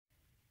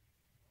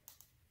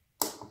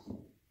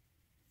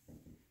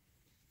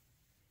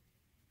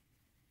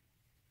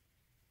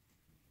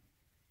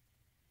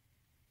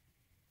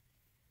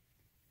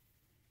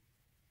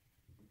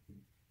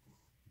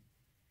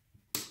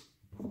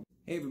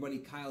Hey everybody,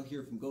 Kyle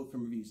here from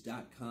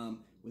GoatFilmReviews.com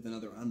with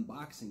another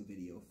unboxing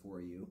video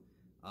for you.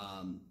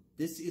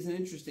 This is an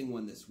interesting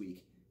one this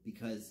week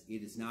because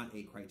it is not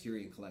a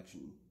Criterion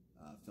Collection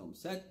film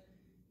set,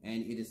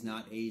 and it is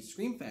not a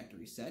Scream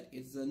Factory set.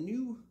 It's a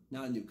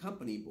not a new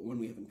company, but one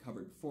we haven't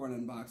covered before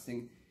in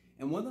unboxing,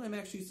 and one that I'm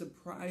actually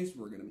surprised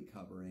we're going to be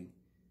covering.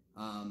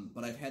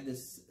 But I've had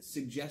this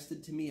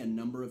suggested to me a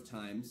number of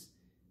times,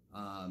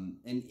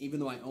 and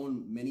even though I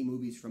own many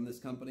movies from this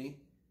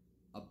company,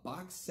 a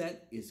box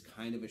set is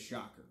kind of a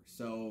shocker.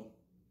 So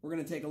we're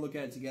going to take a look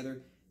at it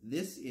together.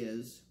 This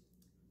is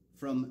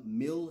from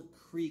Mill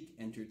Creek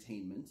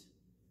Entertainment,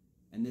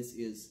 and this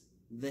is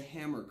the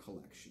Hammer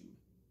Collection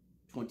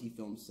 20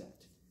 film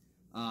set.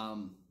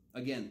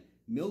 Again,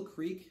 Mill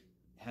Creek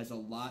has a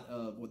lot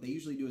of, what they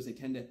usually do is they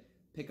tend to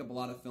pick up a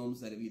lot of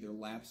films that have either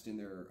lapsed in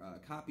their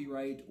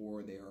copyright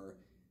or they are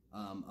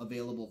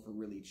available for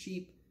really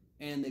cheap,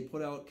 and they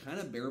put out kind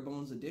of bare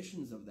bones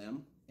editions of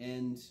them,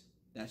 and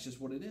that's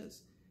just what it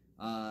is.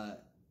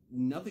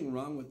 Nothing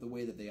wrong with the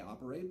way that they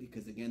operate,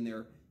 because again,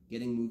 they're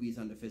getting movies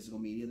onto physical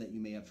media that you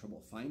may have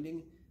trouble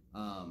finding.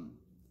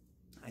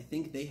 I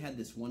think they had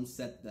this one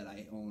set that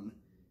I own,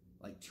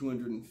 like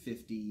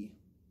 250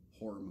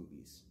 horror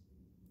movies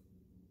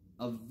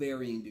of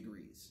varying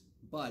degrees.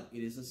 But it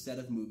is a set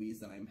of movies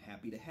that I'm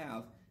happy to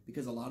have,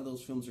 because a lot of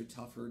those films are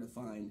tougher to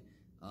find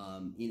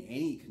in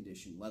any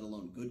condition, let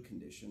alone good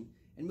condition.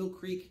 And Mill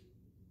Creek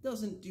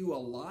doesn't do a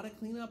lot of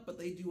cleanup, but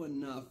they do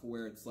enough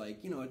where it's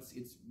like, you know,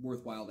 it's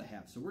worthwhile to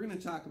have. So we're going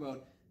to talk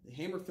about the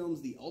Hammer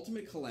Films, the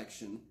Ultimate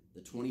Collection,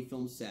 the 20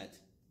 film set.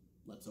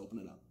 Let's open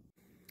it up.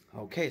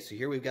 Okay, so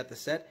here we've got the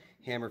set,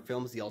 Hammer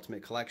Films, the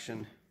Ultimate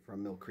Collection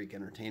from Mill Creek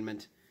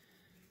Entertainment.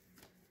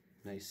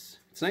 Nice.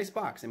 It's a nice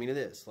box. I mean, it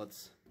is.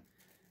 Let's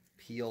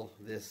peel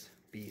this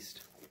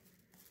beast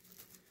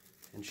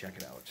and check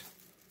it out.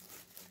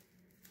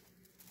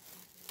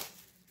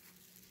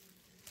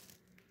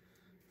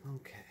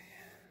 Okay.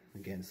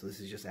 Again, so this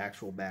is just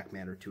actual back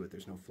matter to it.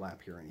 There's no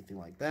flap here or anything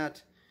like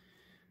that.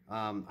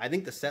 I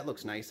think the set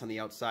looks nice on the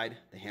outside.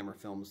 The Hammer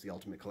Films, the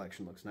Ultimate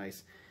Collection, looks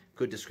nice.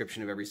 Good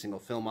description of every single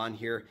film on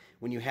here.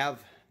 When you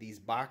have these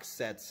box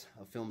sets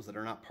of films that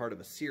are not part of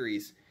a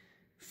series,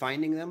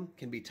 finding them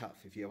can be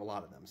tough if you have a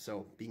lot of them.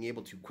 So being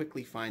able to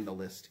quickly find the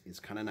list is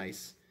kind of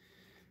nice.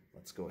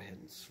 Let's go ahead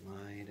and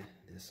slide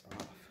this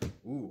off.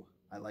 Ooh,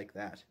 I like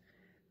that.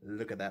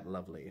 Look at that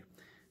lovely.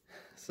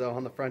 So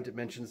on the front it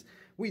mentions,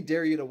 "We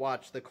dare you to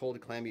watch the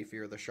cold clammy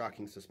fear, the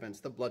shocking suspense,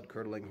 the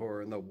blood-curdling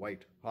horror, and the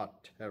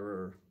white-hot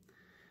terror."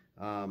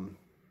 And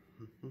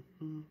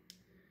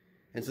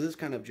so this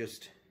kind of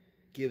just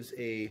gives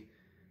a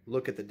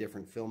look at the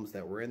different films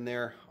that were in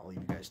there. I'll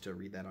leave you guys to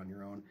read that on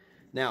your own.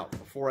 Now,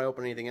 before I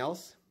open anything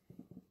else,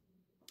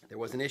 there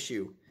was an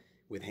issue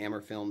with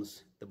Hammer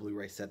Films, the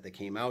Blu-ray set that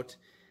came out.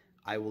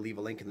 I will leave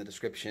a link in the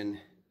description,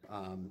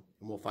 and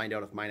we'll find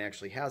out if mine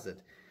actually has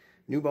it.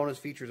 New bonus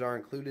features are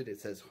included.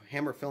 It says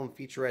Hammer Film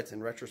featurettes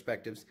and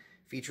retrospectives,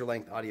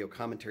 feature-length audio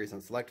commentaries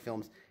on select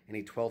films, and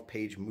a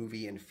 12-page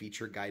movie and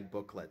feature guide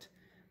booklet.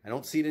 I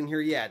don't see it in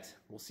here yet.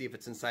 We'll see if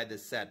it's inside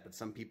this set, but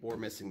some people were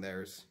missing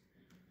theirs.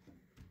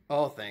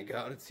 Oh, thank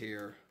God it's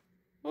here.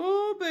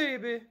 Oh,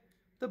 baby,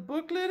 the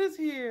booklet is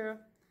here.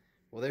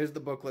 Well, there's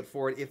the booklet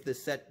for it. If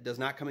this set does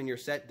not come in your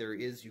set,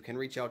 you can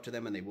reach out to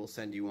them and they will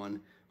send you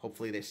one.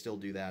 Hopefully they still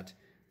do that.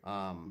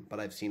 But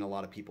I've seen a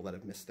lot of people that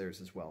have missed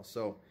theirs as well.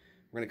 So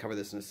we're going to cover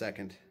this in a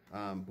second.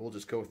 We'll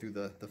just go through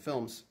the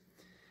films.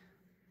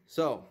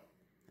 So,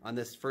 on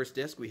this first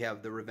disc, we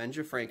have The Revenge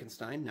of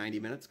Frankenstein,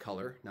 90 minutes,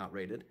 color, not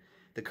rated.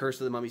 The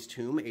Curse of the Mummy's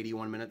Tomb,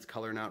 81 minutes,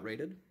 color, not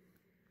rated.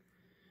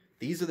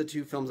 These are the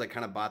two films I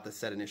kind of bought the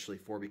set initially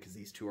for, because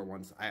these two are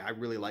ones I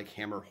really like.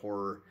 Hammer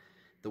horror,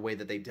 the way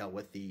that they dealt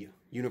with the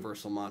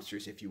universal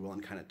monsters, if you will,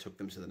 and kind of took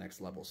them to the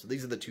next level. So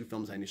these are the two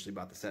films I initially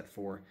bought the set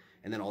for,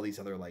 and then all these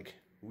other like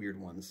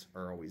weird ones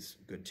are always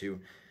good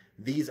too.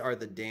 These are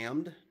The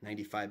Damned,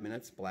 95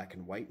 minutes, black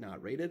and white,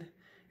 not rated,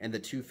 and The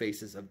Two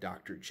Faces of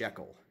Dr.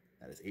 Jekyll.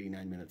 That is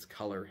 89 minutes,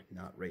 color,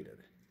 not rated.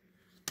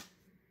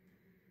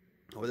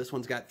 Oh, this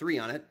one's got 3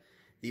 on it.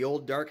 The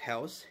Old Dark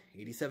House,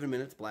 87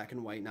 minutes, black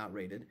and white, not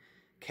rated.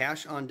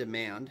 Cash on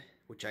Demand,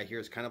 which I hear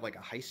is kind of like a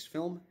heist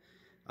film,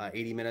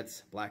 80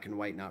 minutes, black and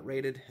white, not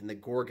rated. And The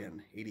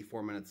Gorgon,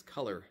 84 minutes,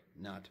 color,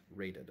 not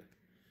rated.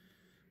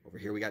 Over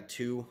here we got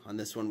 2. On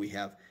this one we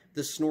have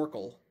The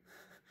Snorkel,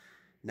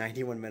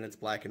 91 minutes,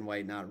 black and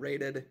white, not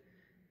rated.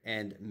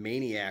 And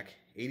Maniac,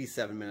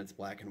 87 minutes,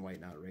 black and white,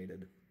 not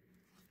rated.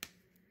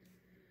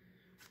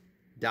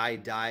 Die,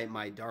 Die,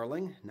 My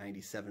Darling,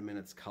 97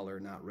 minutes, color,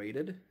 not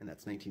rated. And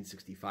that's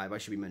 1965. I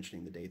should be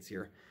mentioning the dates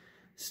here.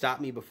 Stop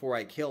Me Before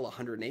I Kill,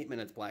 108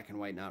 minutes, black and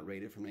white, not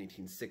rated, from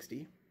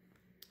 1960.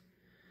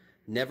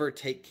 Never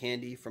Take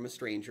Candy from a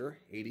Stranger,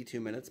 82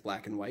 minutes,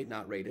 black and white,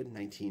 not rated,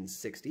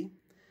 1960.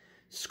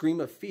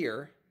 Scream of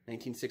Fear,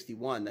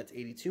 1961, that's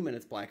 82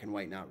 minutes, black and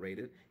white, not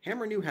rated.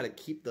 Hammer knew how to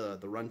keep the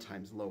run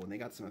times low, and they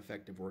got some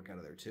effective work out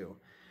of there too.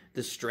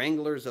 The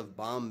Stranglers of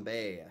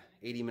Bombay,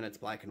 80 minutes,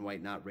 black and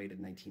white, not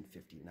rated,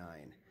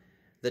 1959.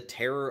 The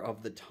Terror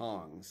of the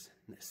Tongs,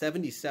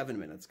 77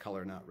 minutes,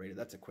 color not rated.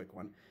 That's a quick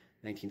one.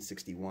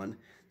 1961.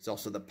 There's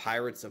also The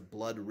Pirates of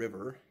Blood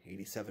River,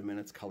 87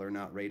 minutes, color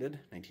not rated,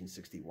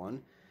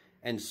 1961.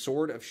 And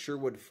Sword of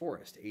Sherwood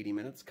Forest, 80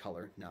 minutes,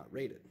 color not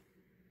rated.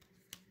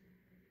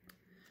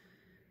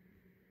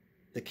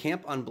 The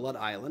Camp on Blood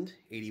Island,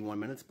 81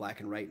 minutes,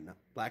 black and white,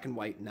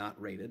 not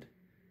rated,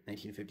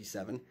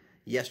 1957.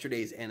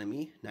 Yesterday's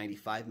Enemy,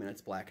 95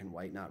 minutes, black and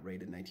white, not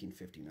rated,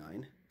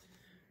 1959.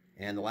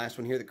 And the last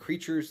one here, The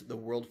Creatures the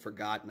World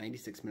Forgot,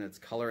 96 minutes,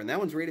 color, and that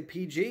one's rated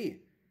PG.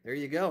 There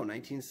you go,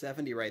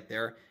 1970 right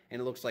there, and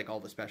it looks like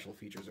all the special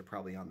features are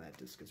probably on that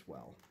disc as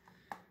well.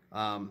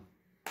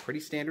 Pretty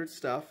standard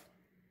stuff.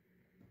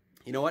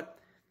 You know what?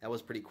 That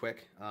was pretty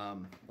quick.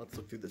 Let's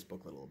look through this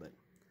booklet a little bit.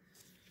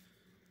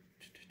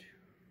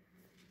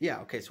 Yeah,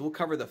 okay, so we'll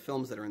cover the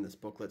films that are in this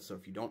booklet. So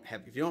if you don't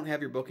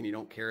have your book and you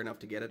don't care enough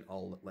to get it,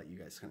 I'll let you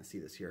guys kind of see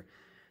this here.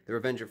 The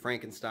Revenge of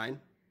Frankenstein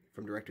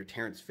from director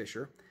Terence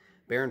Fisher.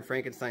 Baron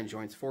Frankenstein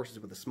joins forces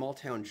with a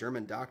small-town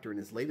German doctor in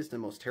his latest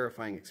and most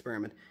terrifying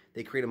experiment.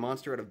 They create a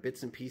monster out of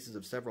bits and pieces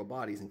of several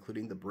bodies,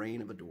 including the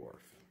brain of a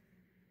dwarf.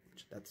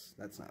 That's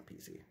not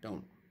PC.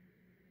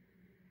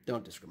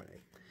 Don't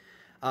discriminate.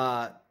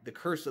 The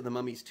Curse of the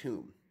Mummy's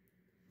Tomb,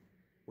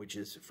 which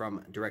is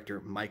from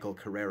director Michael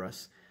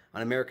Carreras.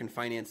 An American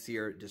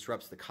financier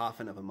disrupts the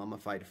coffin of a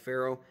mummified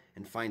pharaoh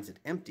and finds it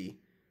empty.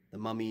 The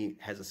mummy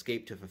has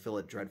escaped to fulfill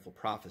a dreadful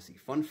prophecy.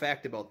 Fun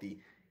fact about the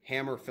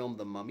Hammer film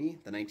The Mummy,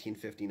 the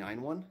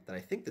 1959 one, that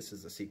I think this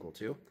is a sequel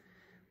to.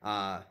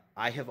 I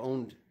have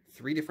owned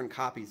 3 different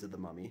copies of The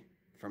Mummy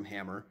from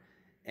Hammer,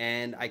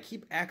 and I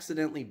keep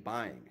accidentally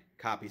buying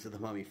copies of The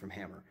Mummy from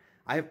Hammer.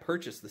 I have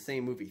purchased the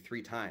same movie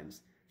 3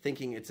 times,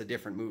 thinking it's a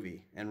different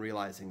movie, and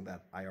realizing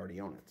that I already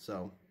own it.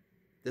 So,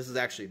 this is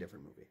actually a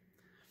different movie.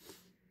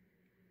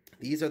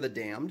 These are The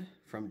Damned,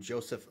 from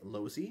Joseph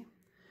Losey.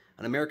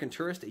 An American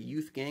tourist, a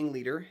youth gang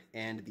leader,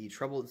 and his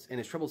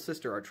troubled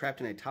sister are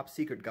trapped in a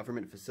top-secret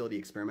government facility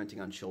experimenting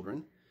on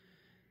children.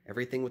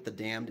 Everything with The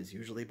Damned is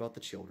usually about the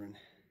children.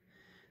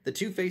 The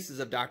Two Faces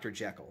of Dr.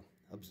 Jekyll,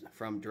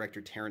 from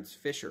director Terence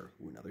Fisher.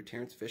 Ooh, another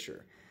Terence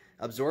Fisher.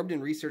 Absorbed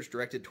in research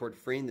directed toward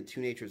freeing the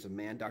 2 natures of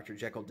man, Dr.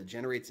 Jekyll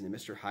degenerates into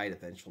Mr. Hyde, a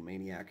vengeful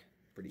maniac.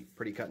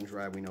 Pretty cut and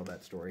dry, we know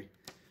that story.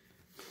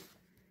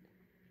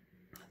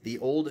 The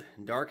Old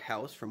Dark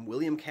House, from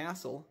William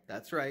Castle.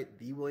 That's right,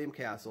 the William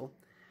Castle.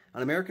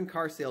 An American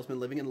car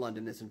salesman living in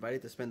London is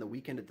invited to spend the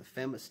weekend at the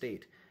Femme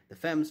estate. The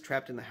Femmes,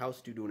 trapped in the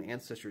house due to an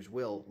ancestor's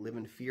will, live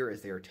in fear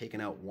as they are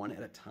taken out one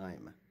at a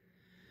time.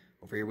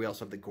 Over here we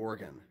also have The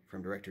Gorgon,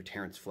 from director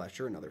Terence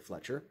Fletcher, another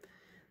Fletcher.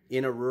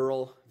 In a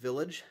rural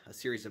village, a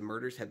series of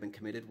murders have been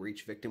committed where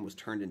each victim was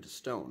turned into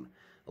stone.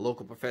 A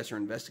local professor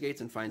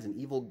investigates and finds an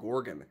evil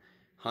Gorgon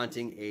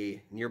haunting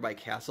a nearby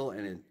castle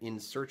and in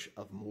search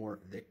of more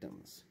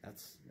victims.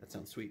 That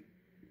sounds sweet.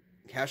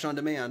 Cash on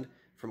Demand,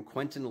 from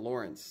Quentin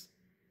Lawrence.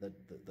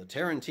 The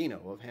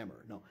Tarantino of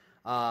Hammer. No.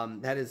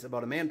 That is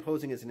about a man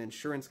posing as an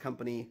insurance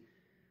company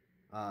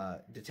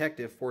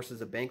detective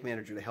forces a bank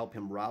manager to help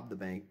him rob the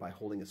bank by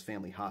holding his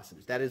family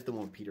hostage. That is the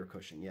one with Peter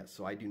Cushing. Yes,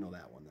 so I do know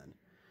that one then.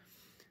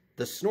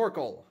 The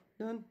Snorkel,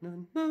 dun,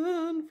 dun,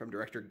 dun, from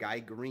director Guy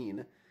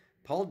Green.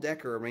 Paul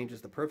Decker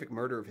arranges the perfect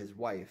murder of his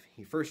wife.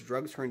 He first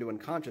drugs her into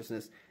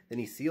unconsciousness, then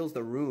he seals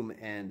the room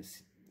and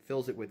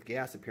fills it with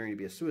gas appearing to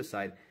be a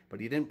suicide, but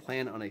he didn't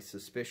plan on a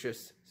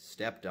suspicious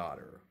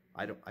stepdaughter.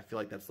 I feel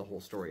like that's the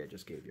whole story I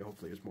just gave you.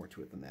 Hopefully there's more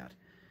to it than that.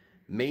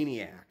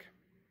 Maniac,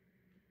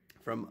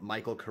 from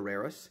Michael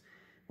Carreras.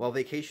 While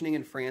vacationing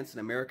in France, an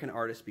American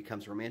artist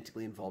becomes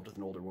romantically involved with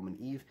an older woman,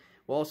 Eve,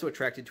 while also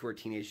attracted to her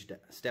teenage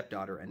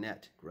stepdaughter,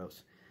 Annette.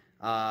 Gross.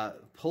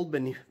 Pulled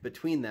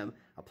between them,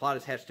 a plot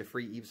is hatched to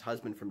free Eve's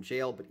husband from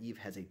jail, but Eve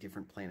has a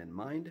different plan in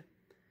mind.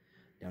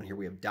 Down here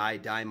we have Die,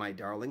 Die, My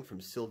Darling,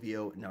 from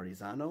Silvio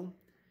Narizano.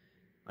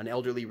 An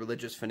elderly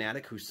religious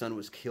fanatic whose son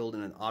was killed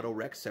in an auto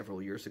wreck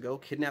several years ago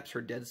kidnaps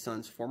her dead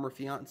son's former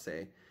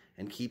fiancée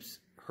and keeps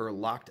her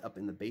locked up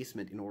in the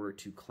basement in order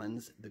to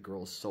cleanse the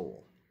girl's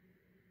soul.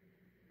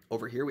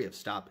 Over here we have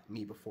Stop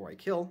Me Before I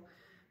Kill,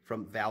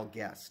 from Val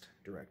Guest,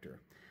 director.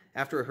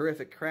 After a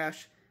horrific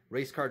crash,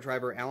 race car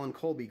driver Alan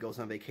Colby goes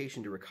on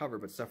vacation to recover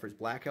but suffers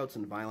blackouts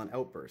and violent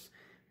outbursts.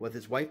 With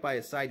his wife by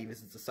his side, he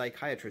visits a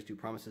psychiatrist who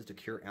promises to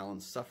cure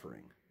Alan's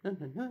suffering.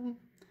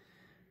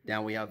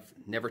 Now we have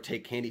Never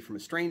Take Candy from a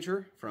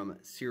Stranger, from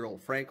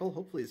Cyril Frankel.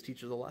 Hopefully this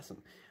teaches a lesson.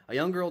 A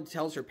young girl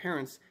tells her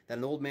parents that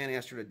an old man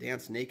asked her to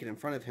dance naked in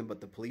front of him,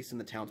 but the police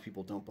and the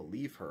townspeople don't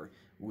believe her.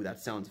 Ooh, that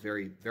sounds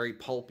very, very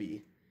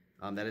pulpy.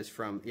 That is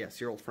from,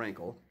 Cyril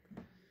Frankel.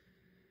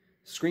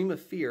 Scream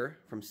of Fear,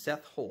 from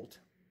Seth Holt.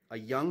 A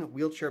young,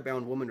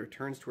 wheelchair-bound woman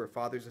returns to her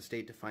father's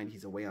estate to find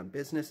he's away on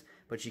business,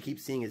 but she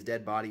keeps seeing his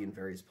dead body in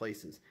various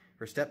places.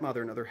 Her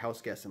stepmother and other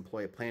house guests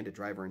employ a plan to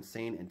drive her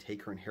insane and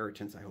take her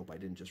inheritance. I hope I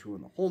didn't just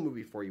ruin the whole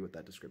movie for you with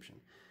that description.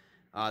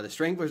 The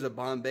Stranglers of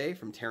Bombay,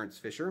 from Terence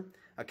Fisher.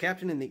 A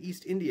captain in the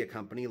East India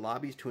Company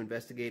lobbies to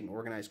investigate an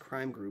organized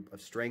crime group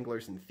of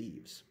stranglers and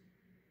thieves.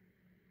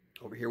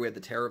 Over here we have The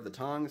Terror of the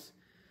Tongs.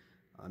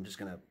 I'm just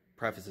going to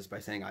preface this by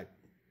saying I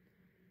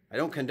I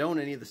don't condone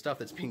any of the stuff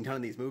that's being done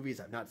in these movies.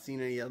 I've not seen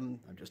any of them.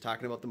 I'm just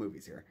talking about the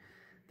movies here.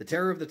 The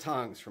Terror of the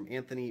Tongs from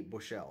Anthony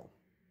Bushell.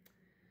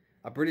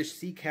 A British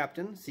sea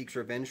captain seeks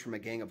revenge from a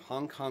gang of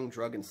Hong Kong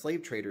drug and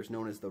slave traders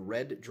known as the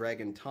Red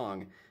Dragon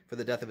Tong for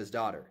the death of his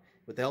daughter.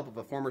 With the help of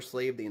a former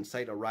slave, they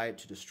incite a riot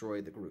to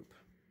destroy the group.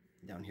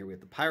 Down here we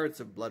have the Pirates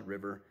of Blood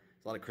River.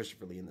 There's a lot of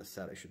Christopher Lee in this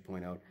set, I should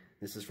point out.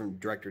 This is from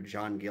director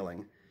John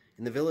Gilling.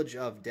 In the village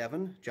of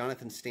Devon,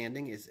 Jonathan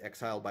Standing is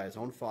exiled by his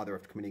own father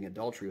after committing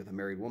adultery with a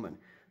married woman.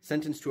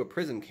 Sentenced to a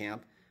prison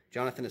camp,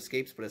 Jonathan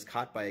escapes but is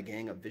caught by a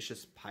gang of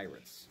vicious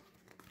pirates.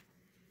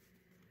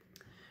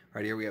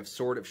 Right here we have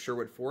Sword of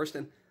Sherwood Forest,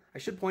 and I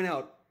should point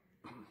out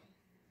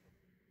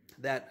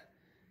that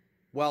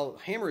while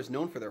Hammer is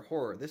known for their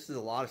horror, this is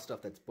a lot of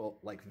stuff that's both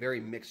like very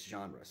mixed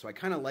genre. So I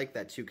kind of like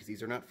that too, because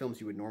these are not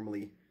films you would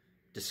normally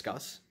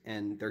discuss,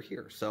 and they're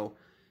here. So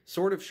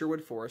Sword of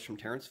Sherwood Forest from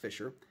Terence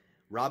Fisher.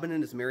 Robin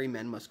and his merry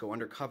men must go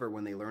undercover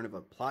when they learn of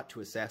a plot to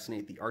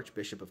assassinate the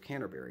Archbishop of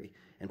Canterbury,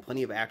 and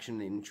plenty of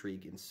action and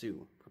intrigue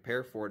ensue.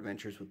 Prepare for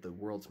adventures with the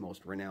world's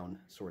most renowned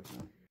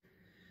swordsman.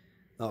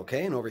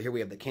 Okay, and over here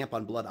we have The Camp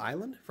on Blood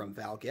Island from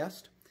Val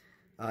Guest.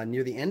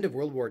 Near the end of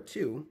World War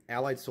II,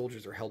 Allied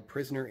soldiers are held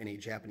prisoner in a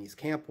Japanese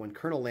camp. When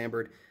Colonel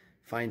Lambert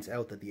finds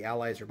out that the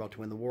Allies are about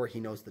to win the war,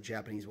 he knows the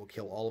Japanese will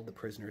kill all of the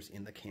prisoners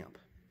in the camp.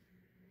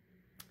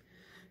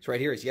 So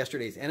right here is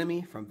Yesterday's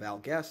Enemy from Val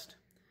Guest.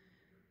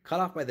 Cut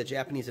off by the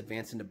Japanese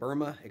advance into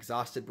Burma,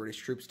 exhausted British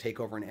troops take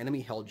over an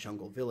enemy-held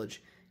jungle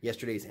village.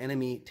 Yesterday's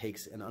Enemy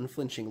takes an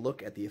unflinching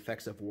look at the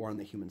effects of war on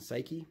the human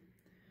psyche.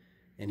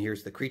 And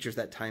here's The Creatures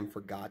That Time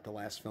Forgot, the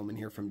last film in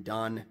here from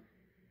Don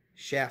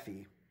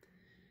Shaffey.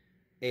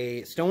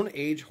 A Stone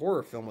Age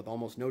horror film with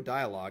almost no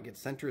dialogue. It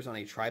centers on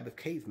a tribe of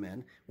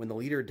cavemen. When the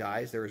leader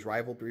dies, there is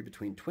rivalry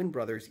between twin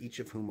brothers, each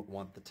of whom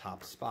want the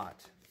top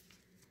spot.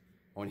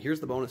 Oh, and here's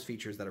the bonus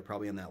features that are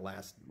probably in that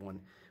last one.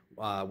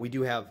 We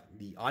do have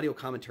the audio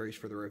commentaries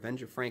for The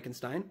Revenge of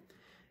Frankenstein,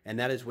 and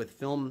that is with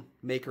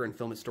filmmaker and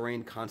film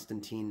historian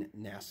Konstantin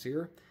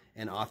Nasir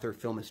and author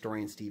film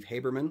historian Steve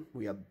Haberman.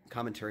 We have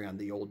commentary on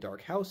The Old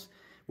Dark House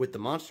with the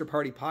Monster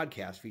Party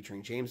podcast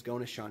featuring James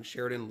Gonis, Sean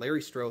Sheridan,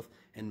 Larry Stroth,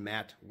 and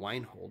Matt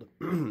Weinhold.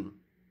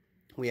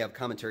 We have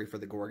commentary for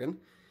The Gorgon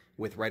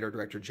with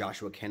writer-director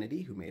Joshua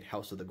Kennedy, who made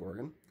House of the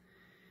Gorgon.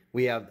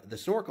 We have The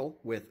Snorkel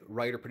with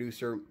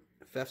writer-producer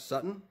Pfeff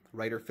Sutton,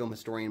 writer-film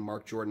historian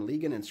Mark Jordan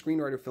Legan, and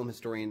screenwriter-film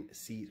historian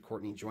C.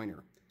 Courtney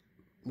Joyner.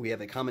 We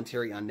have a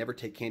commentary on Never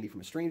Take Candy from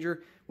a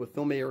Stranger with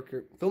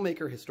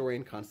filmmaker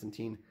historian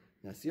Konstantin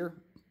Nasir,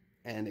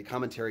 and a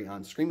commentary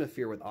on Scream of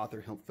Fear with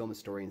author film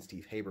historian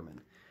Steve Haberman.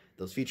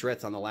 Those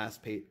featurettes on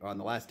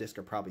the last disc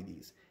are probably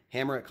these: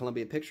 Hammer at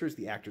Columbia Pictures,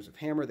 The Actors of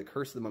Hammer, The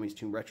Curse of the Mummy's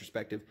Tomb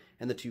retrospective,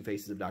 and The Two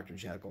Faces of Dr.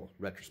 Jekyll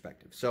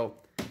retrospective. So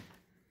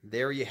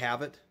there you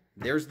have it.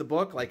 There's the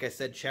book. Like I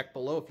said, check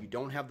below. If you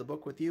don't have the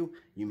book with you,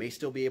 you may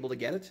still be able to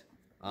get it,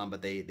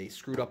 but they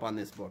screwed up on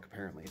this book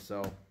apparently.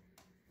 So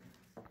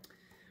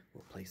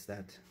we'll place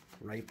that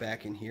right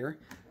back in here.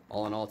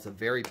 All in all, it's a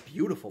very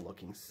beautiful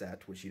looking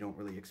set, which you don't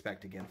really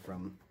expect again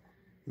from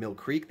Mill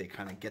Creek. They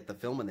kind of get the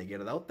film and they get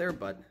it out there,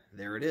 but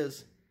there it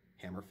is,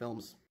 Hammer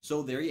Films.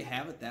 So there you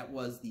have it. That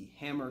was the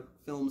Hammer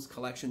Films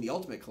collection, the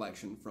Ultimate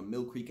Collection from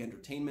Mill Creek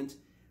Entertainment.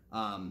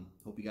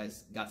 Hope you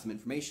guys got some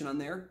information on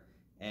there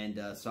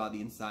and saw the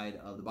inside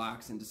of the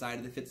box and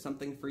decided if it's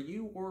something for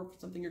you or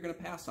something you're going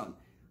to pass on.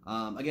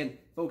 Again,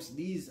 folks,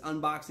 these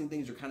unboxing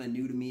things are kind of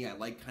new to me. I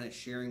like kind of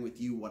sharing with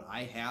you what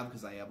I have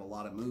because I have a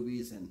lot of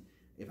movies, and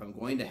if I'm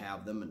going to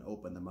have them and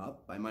open them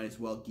up, I might as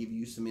well give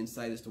you some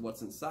insight as to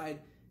what's inside,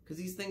 because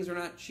these things are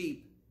not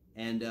cheap,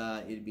 and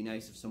it'd be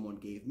nice if someone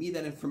gave me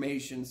that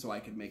information so I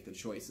could make the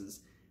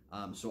choices.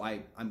 So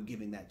I'm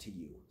giving that to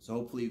you. So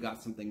hopefully you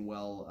got something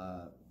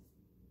well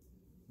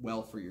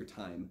for your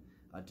time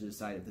to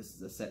decide if this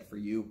is a set for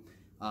you.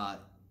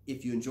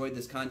 If you enjoyed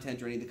this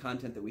content or any of the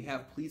content that we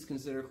have, please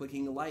consider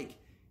clicking a like.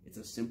 It's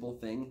a simple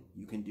thing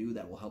you can do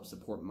that will help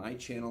support my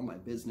channel, my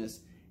business,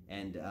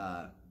 and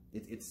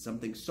it's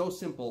something so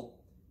simple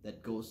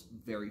that goes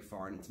very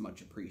far, and it's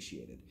much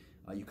appreciated.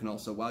 You can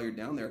also, while you're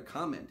down there,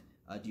 comment.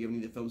 Do you have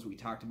any of the films that we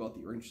talked about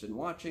that you're interested in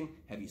watching?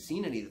 Have you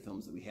seen any of the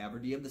films that we have? Or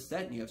do you have the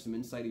set and you have some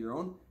insight of your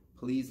own?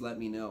 Please let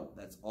me know.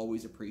 That's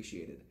always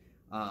appreciated.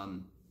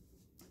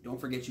 Don't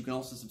forget you can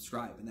also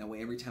subscribe, and that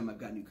way every time I've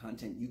got new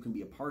content, you can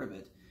be a part of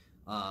it.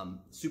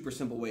 Super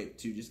simple way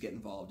to just get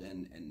involved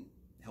and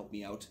help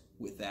me out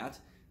with that.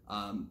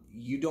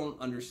 You don't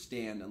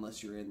understand,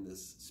 unless you're in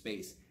this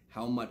space,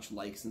 how much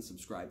likes and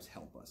subscribes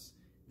help us.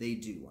 They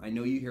do. I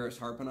know you hear us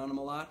harping on them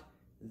a lot.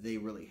 They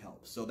really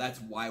help. So that's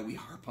why we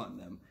harp on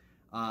them.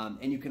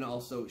 And you can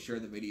also share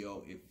the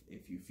video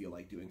if you feel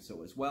like doing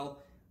so as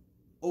well.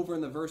 Over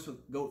in the verse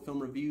with Goat Film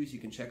Reviews, you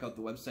can check out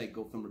the website,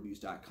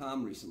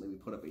 goatfilmreviews.com. Recently, we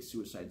put up a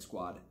Suicide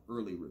Squad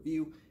early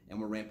review,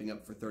 and we're ramping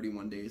up for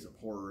 31 Days of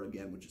Horror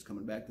again, which is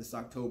coming back this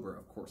October.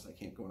 Of course, I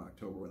can't go in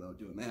October without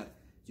doing that.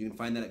 So you can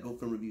find that at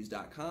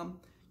goatfilmreviews.com.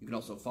 You can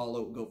also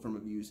follow Goat Film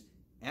Reviews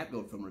at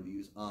Goat Film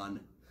Reviews on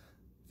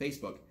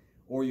Facebook,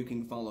 or you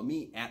can follow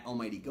me at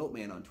Almighty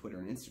Goatman on Twitter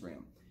and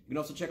Instagram. You can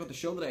also check out the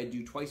show that I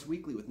do twice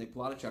weekly with Nick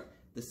Palatichuk.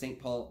 The St.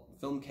 Paul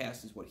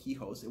Filmcast is what he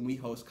hosts, and we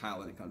host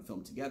Kyle and Nick on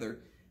Film together,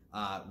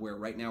 where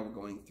right now we're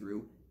going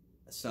through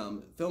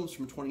some films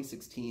from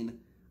 2016,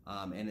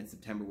 and in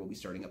September we'll be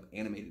starting up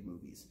animated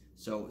movies.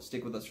 So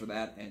stick with us for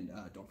that, and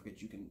don't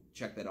forget you can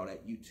check that out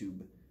at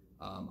YouTube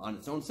on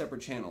its own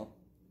separate channel,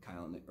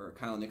 Kyle and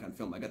Nick on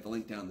Film. I got the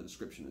link down in the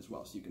description as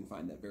well, so you can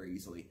find that very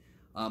easily.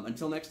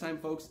 Until next time,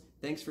 folks,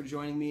 thanks for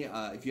joining me.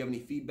 If you have any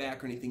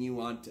feedback or anything you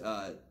want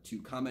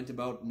to comment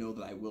about, know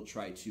that I will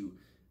try to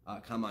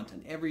comment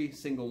on every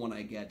single one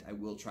I get. I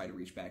will try to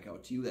reach back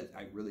out to you. That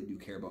I really do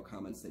care about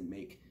comments. They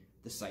make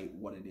the site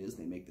what it is.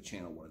 They make the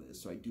channel what it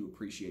is. So I do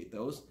appreciate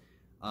those.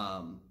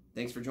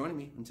 Thanks for joining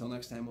me. Until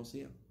next time, we'll see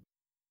you.